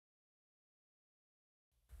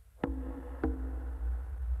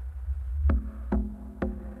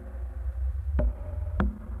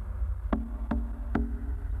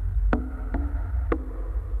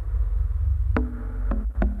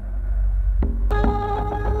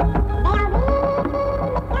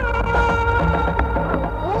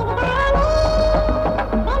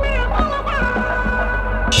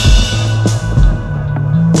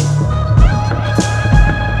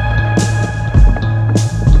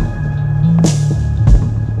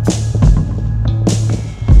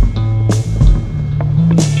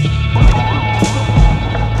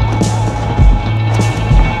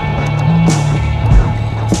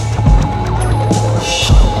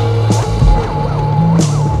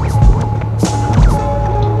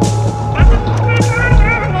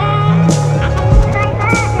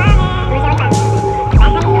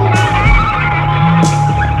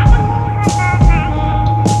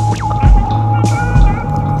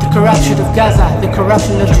corruption of Gaza, the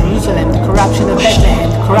corruption of Jerusalem, the corruption of Bethlehem,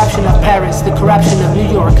 the corruption of Paris, the corruption of New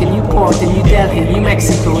York and Newport and New Delhi, New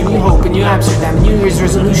Mexico and New Hope and New Amsterdam, New Year's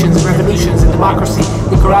resolutions and revolutions and democracy,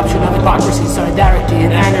 the corruption of hypocracy, solidarity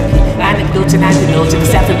and anarchy, anecdotes and antidotes,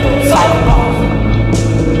 acceptable, silent law.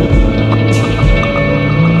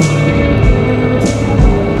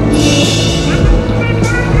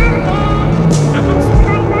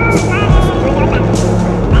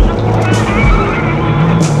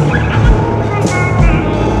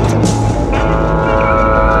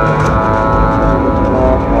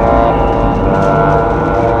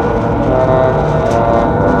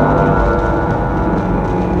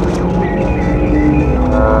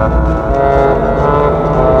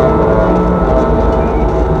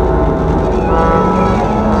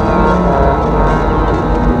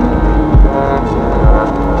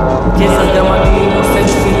 נושא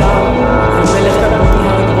תפילה, מלך קדמוני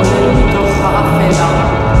המתבונן מתוך האפילה.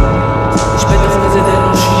 יש בתוך מזה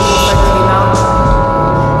אנושי מופת הינה,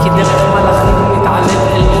 כדרך מלאכים מתעלית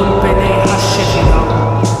אל מול פני השכינה.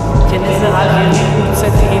 כנזר על ירים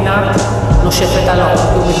יוצאת הינה, נושפת על העוד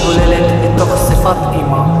ומתבוללת בתוך שפת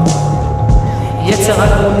אימה. יצר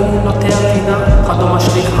הגמוני נוטר טינה, חדו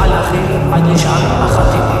משליך על אחיו עד לשאר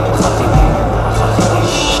החתימים, חתימים, החתימים.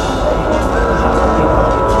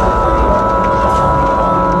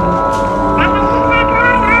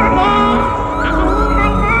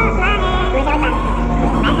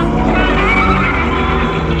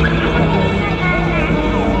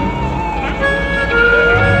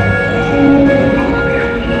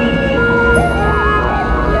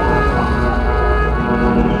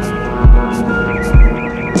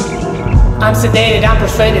 I'm sedated, I'm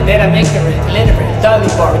persuaded that I'm ignorant, illiterate, dully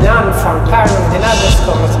bored, uninformed, paranoid, and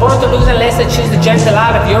underscore. I was born to lose unless I choose the gentle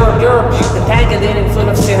out of Europe. Entangled in and full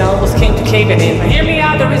of sin, I almost came to cave it in. But hear me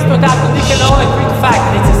out, there is no doubt that we can all agree the fact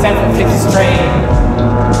that it's a self-inflicted strain.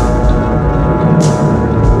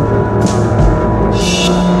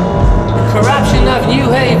 The corruption of New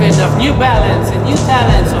Haven, of New Balance, and New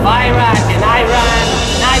Talents, of Iraq and Iran,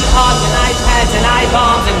 and iPods and iPads and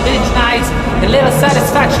iBombs and binge nights, the little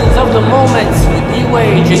satisfactions of the moments with new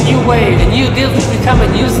age and new wave and new deals which become a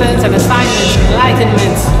nuisance and assignments and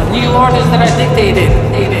enlightenments of new orders that are dictated.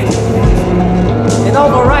 And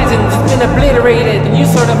all horizons has been obliterated, a new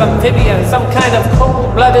sort of amphibian, some kind of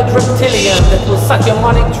cold-blooded reptilian that will suck your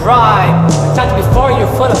money dry, touch before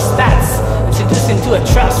you're full of stats and seduce into a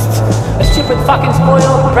trust. A stupid fucking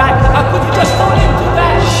spoiled brat, how could you just fall into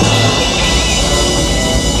that?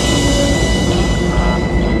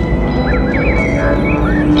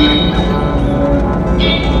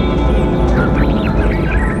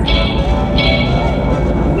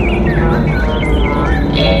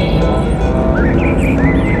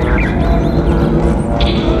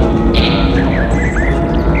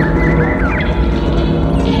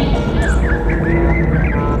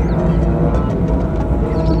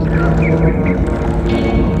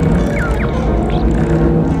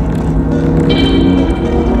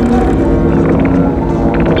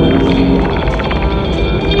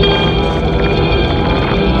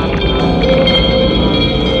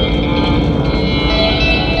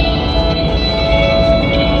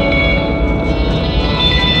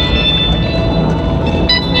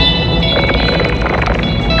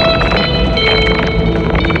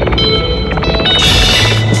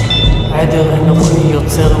 אנוכי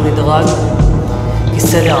יוצר מדרג, כי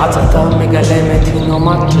סדר עצתם מגלמת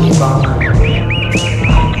הנומת ליבה.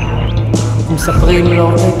 ומספרים לו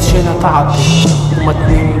את שנטעתי,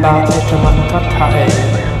 ומתנים בה את מתת האל.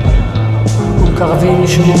 ומקרבים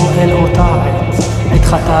שמו אל אותה עת, את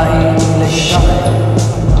חטאים להיגאל.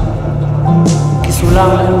 כי סולם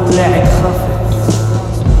הוא לעת חפץ,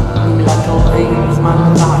 נמלתו אין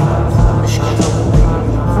זמן תעל.